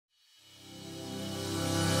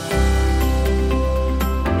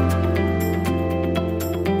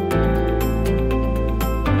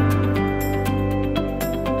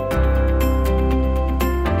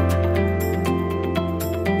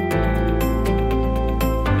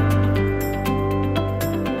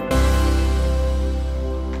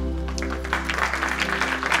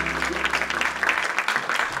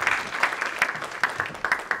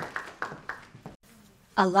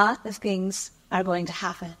A lot of things are going to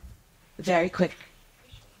happen very quickly.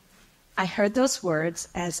 I heard those words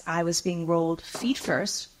as I was being rolled feet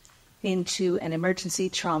first into an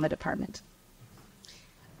emergency trauma department.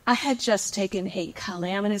 I had just taken a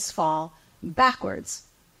calamitous fall backwards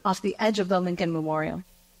off the edge of the Lincoln Memorial.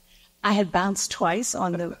 I had bounced twice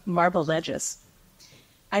on the marble ledges.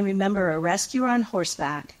 I remember a rescuer on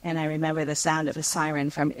horseback, and I remember the sound of a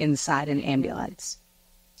siren from inside an ambulance.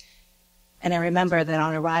 And I remember that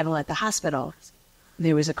on arrival at the hospital,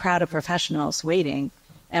 there was a crowd of professionals waiting,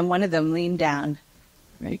 and one of them leaned down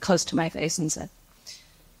very close to my face and said,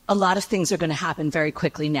 "A lot of things are going to happen very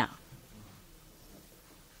quickly now."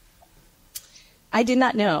 I did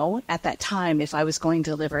not know at that time if I was going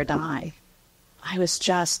to live or die. I was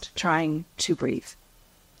just trying to breathe.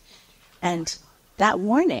 And that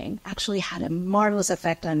warning actually had a marvelous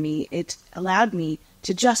effect on me. It allowed me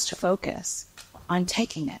to just focus on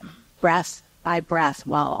taking it breath by breath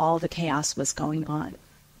while all the chaos was going on.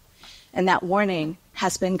 And that warning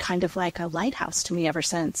has been kind of like a lighthouse to me ever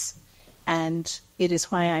since. And it is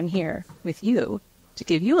why I'm here with you to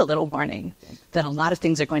give you a little warning that a lot of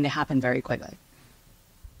things are going to happen very quickly.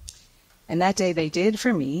 And that day they did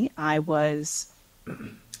for me. I was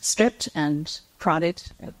stripped and prodded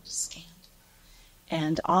and scanned.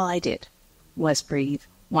 And all I did was breathe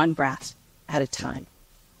one breath at a time.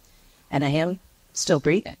 And I am still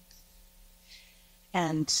breathing.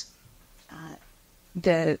 And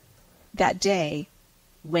that day,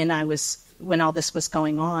 when all this was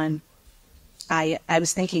going on, I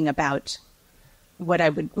was thinking about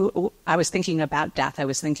I was thinking about death. I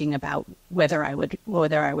was thinking about whether I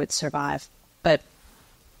would survive. But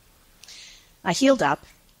I healed up,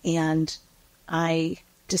 and I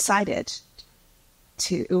decided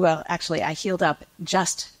I healed up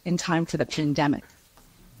just in time for the pandemic.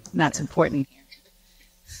 And that's important here,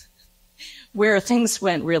 where things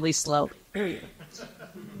went really slow.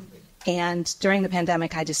 And during the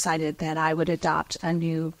pandemic, I decided that I would adopt a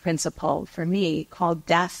new principle for me called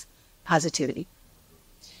death positivity.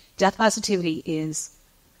 Death positivity is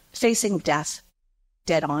facing death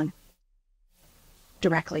dead on,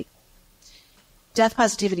 directly. Death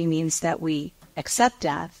positivity means that we accept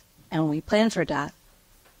death and we plan for death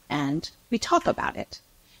and we talk about it.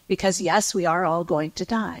 Because yes, we are all going to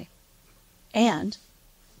die. And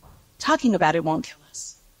talking about it won't kill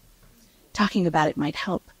us. Talking about it might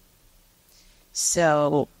help.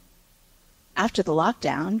 So after the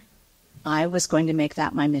lockdown, I was going to make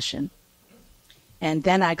that my mission. And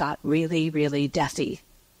then I got really, really deathy.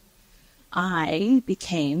 I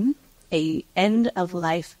became an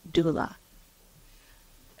end-of-life doula.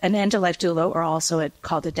 An end-of-life doula, or also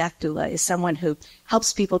called a death doula, is someone who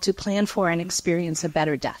helps people to plan for and experience a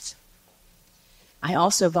better death. I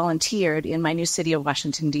also volunteered in my new city of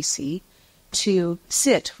Washington, D.C., to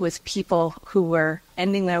sit with people who were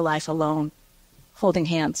ending their life alone, holding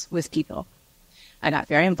hands with people. I got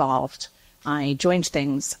very involved. I joined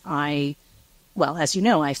things. As you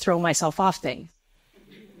know, I throw myself off things.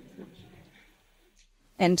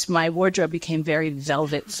 And my wardrobe became very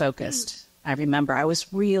velvet-focused. I remember I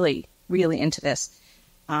was really, really into this.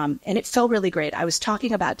 And it felt really great. I was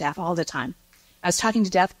talking about death all the time. I was talking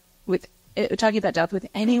about death with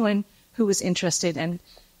anyone who was interested and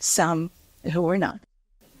some who were not.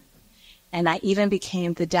 And I even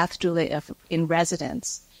became the death doula in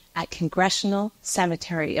residence at Congressional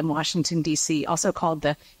Cemetery in Washington, D.C., also called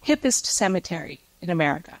the hippest cemetery in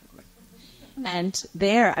America. And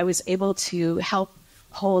there I was able to help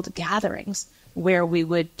hold gatherings where we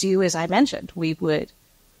would do, as I mentioned, we would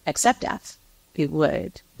accept death, we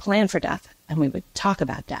would plan for death, and we would talk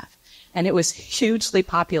about death. And it was hugely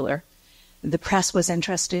popular. The press was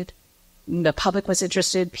interested. The public was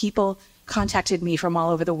interested. People contacted me from all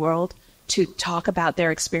over the world to talk about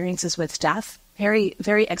their experiences with death. Very,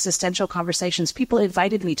 very existential conversations. People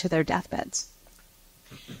invited me to their deathbeds.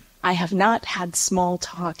 I have not had small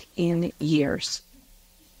talk in years.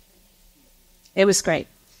 It was great.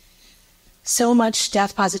 So much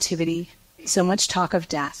death positivity, so much talk of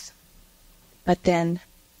death. But then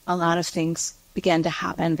a lot of things began to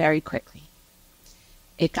happen very quickly.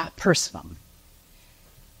 It got personal.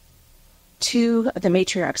 Two of the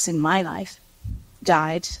matriarchs in my life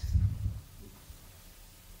died,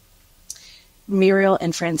 Muriel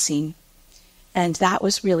and Francine, and that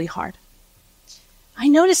was really hard. I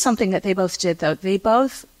noticed something that they both did, though. They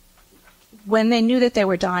both, when they knew that they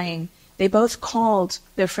were dying, they both called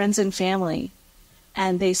their friends and family,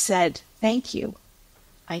 and they said, "Thank you,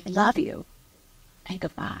 I love you, and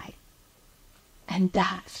goodbye." And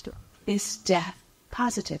that is death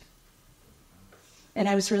positive. And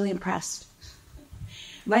I was really impressed.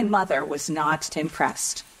 My mother was not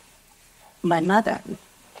impressed. My mother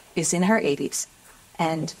is in her 80s,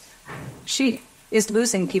 and she is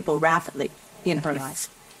losing people rapidly in her life.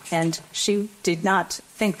 And she did not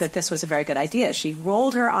think that this was a very good idea. She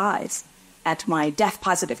rolled her eyes at my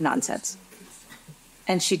death-positive nonsense.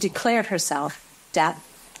 And she declared herself death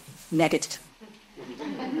negative.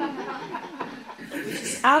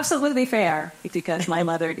 Absolutely fair, because my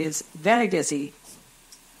mother is very busy.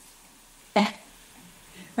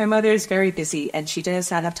 My mother is very busy, and she does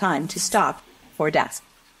not have time to stop for death.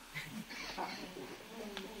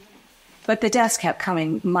 But the deaths kept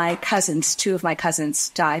coming. My cousins, two of my cousins,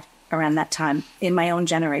 died around that time in my own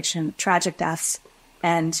generation, tragic deaths.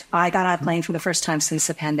 And I got on a plane for the first time since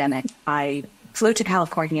the pandemic. I flew to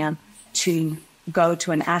California to go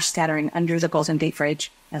to an ash scattering under the Golden Gate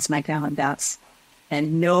Bridge as my grandma deaths.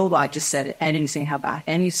 And nobody just said anything about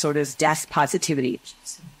any sort of death positivity,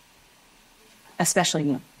 especially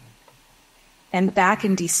me. And back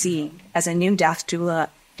in D.C., as a new death doula,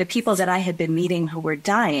 the people that I had been meeting who were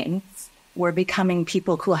dying were becoming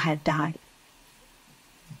people who had died.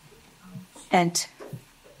 And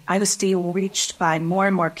I was being reached by more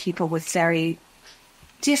and more people with very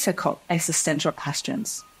difficult existential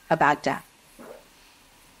questions about death.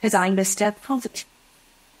 Because I missed death positive.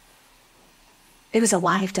 It was a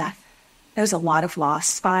live death. There was a lot of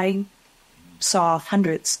loss. I saw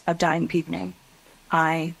hundreds of dying people.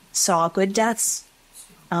 I saw good deaths,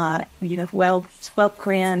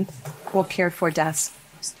 well-planned, well-cared-for deaths.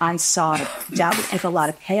 I saw death with a lot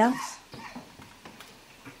of chaos.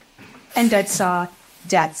 And I saw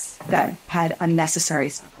deaths that had unnecessary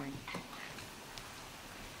suffering.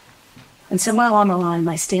 And somewhere along the line,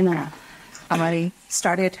 my stamina already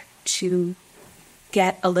started to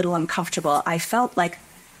get a little uncomfortable. I felt like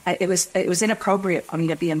it was inappropriate for me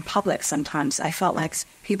to be in public sometimes. I felt like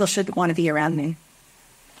people shouldn't want to be around me.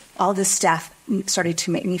 All this stuff started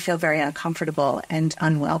to make me feel very uncomfortable and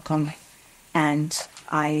unwelcome. And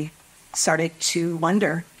I started to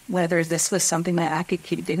wonder whether this was something that I could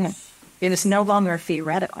keep doing. It was no longer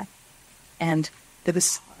theoretical. And there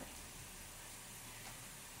was...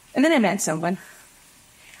 And then I met someone.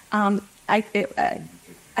 I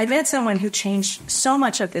met someone who changed so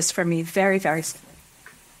much of this for me very, very slowly.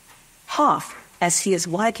 Hoff, as he is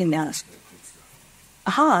widely known.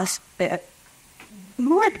 Hoff,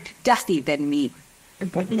 more deathy than me.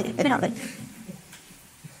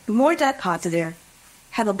 More death positive,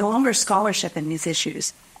 had a longer scholarship in these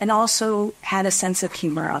issues, and also had a sense of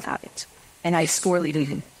humor about it. And I sorely did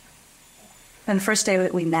him. And the first day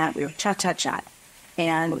that we met, we were chat.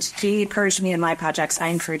 And he encouraged me in my projects. I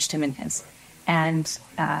encouraged him in his. And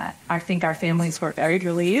I think our families were very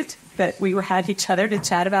relieved that we had each other to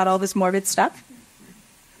chat about all this morbid stuff.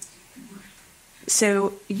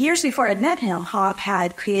 So years before I met him, Hopp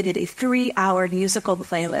had created a 3-hour musical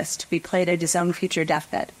playlist to be played at his own future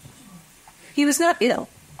deathbed. He was not ill.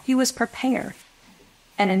 He was prepared.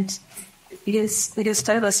 And his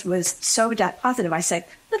playlist was so death positive. I said,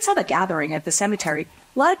 let's have a gathering at the cemetery.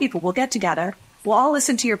 A lot of people will get together. We'll all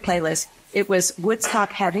listen to your playlist. It was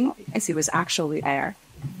Woodstock heavy, as he was actually there.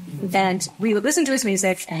 And we would listen to his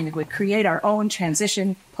music and we would create our own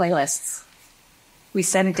transition playlists. We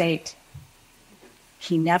set a date.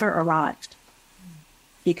 He never arrived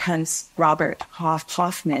because Robert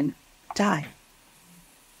Hoffman died.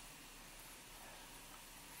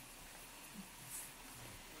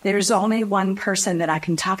 There's only one person that I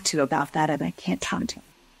can talk to about that, and I can't talk to him.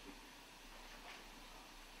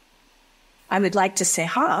 I would like to say,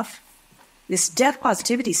 Hoff, this death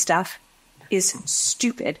positivity stuff is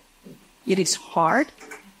stupid. It is hard,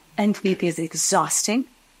 and it is exhausting,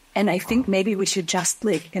 and I think maybe we should just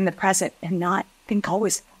live in the present and not think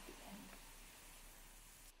always.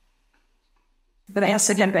 But I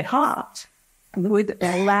also get Hoff, and he would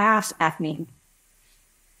laugh at me.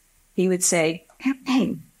 He would say,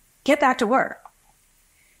 hey, get back to work,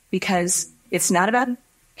 because it's not about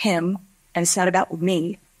him, and it's not about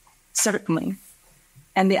me, certainly.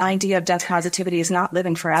 And the idea of death positivity is not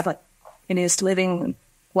living forever. It is living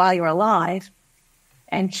while you're alive.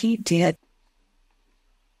 And he did.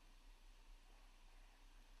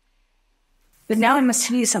 But now I must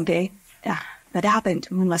tell you something that happened.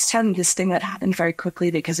 I must tell you this thing that happened very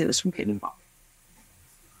quickly because it was really long.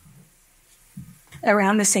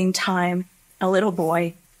 Around the same time, a little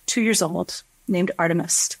boy, 2 years old, named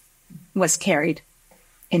Artemis, was carried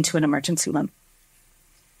into an emergency room.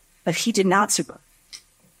 But he did not survive.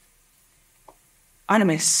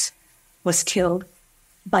 Artemis was killed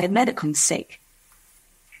by a medical mistake.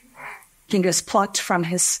 He was plucked from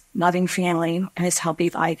his loving family and his healthy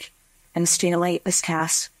life, and Stanley was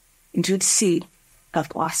cast into the sea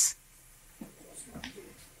of loss.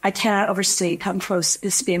 I cannot overstate how close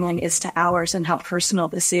this family is to ours and how personal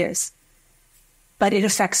this is. But it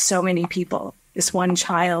affects so many people. This one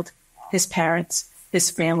child, his parents, his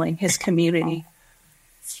family, his community.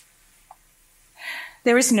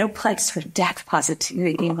 There is no place for death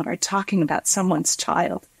positivity when we're talking about someone's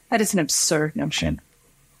child. That is an absurd notion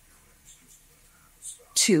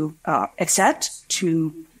to accept,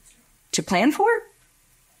 to plan for,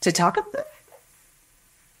 to talk about.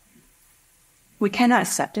 We cannot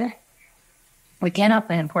accept it. We cannot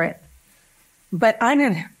plan for it. But I'm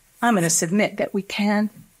going to submit that we can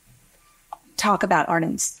talk about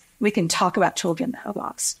Artemis. We can talk about children that are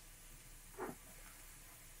lost.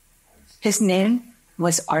 His name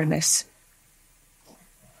was Artemis.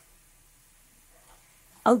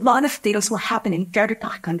 A lot of things were happening very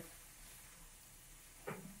quickly.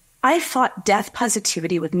 I thought death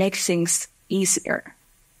positivity would make things easier,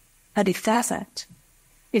 but it doesn't.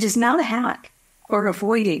 It is not a hack for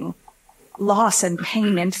avoiding loss and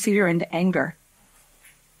pain and fear and anger.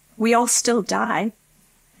 We all still die.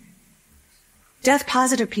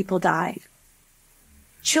 Death-positive people die.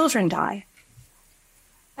 Children die.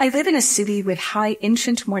 I live in a city with high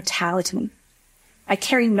infant mortality. I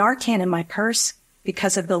carry Narcan in my purse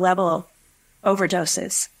because of the level of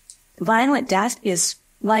overdoses. Violent death is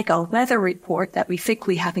like a weather report that we think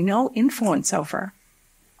we have no influence over.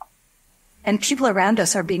 And people around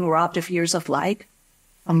us are being robbed of years of life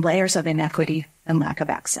from layers of inequity and lack of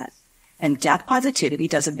access. And death positivity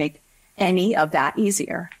doesn't make any of that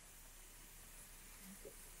easier.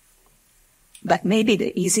 But maybe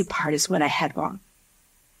the easy part is what I had wrong.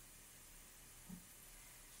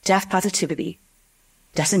 Death positivity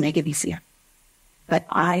doesn't make it easier. But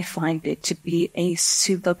I find it to be a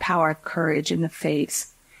superpower of courage in the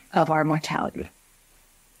face of our mortality.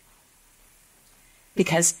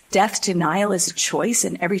 Because death denial is a choice,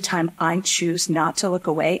 and every time I choose not to look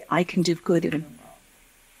away, I can do good in it.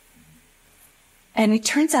 And it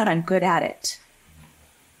turns out I'm good at it.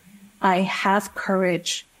 I have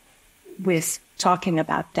courage with talking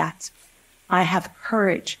about death. I have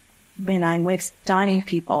courage when I'm with dying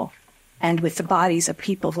people and with the bodies of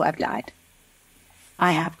people who have died.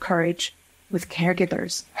 I have courage with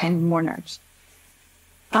caregivers and mourners.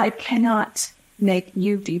 I cannot make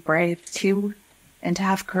you be brave too and to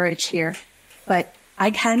have courage here, but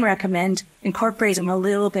I can recommend incorporating a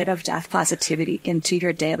little bit of death positivity into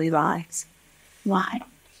your daily lives. Why?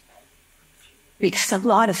 Because a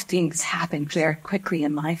lot of things happen very quickly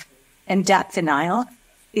in life, and death denial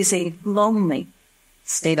is a lonely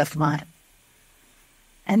state of mind.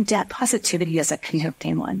 And death positivity is a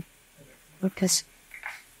connecting one, because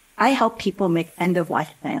I help people make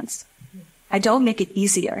end-of-life plans. I don't make it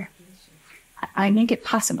easier. I make it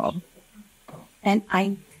possible. And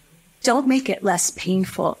I don't make it less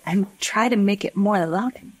painful. I try to make it more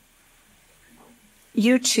loving.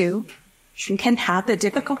 You too can have the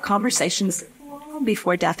difficult conversations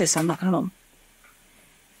before death is on the home.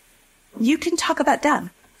 You can talk about death.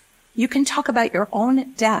 You can talk about your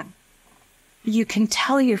own death. You can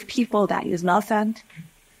tell your people that you love them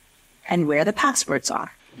and where the passwords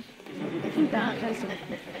are.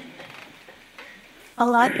 A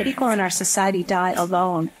lot of people in our society die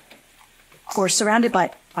alone or surrounded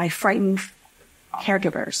by frightened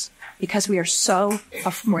caregivers because we are so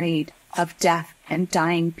afraid of death and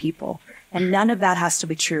dying people. And none of that has to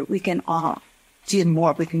be true. We can all do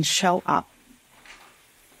more. We can show up.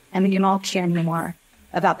 And we can all care more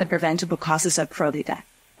about the preventable causes of early death.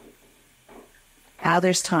 Now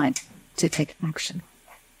there's time to take action.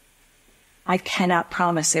 I cannot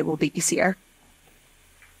promise it will be easier.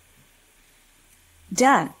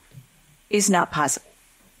 Death is not positive.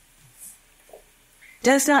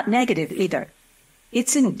 Death is not negative either.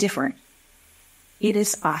 It's indifferent. It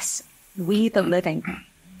is us. We, the living,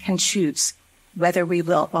 can choose whether we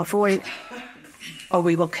will avoid or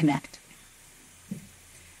we will connect.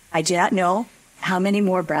 I do not know how many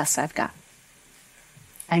more breaths I've got.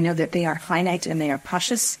 I know that they are finite and they are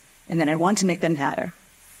precious, and that I want to make them matter.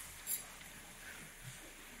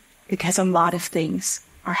 Because a lot of things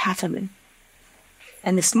are happening.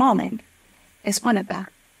 And this moment is one of them.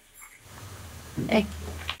 Thank you.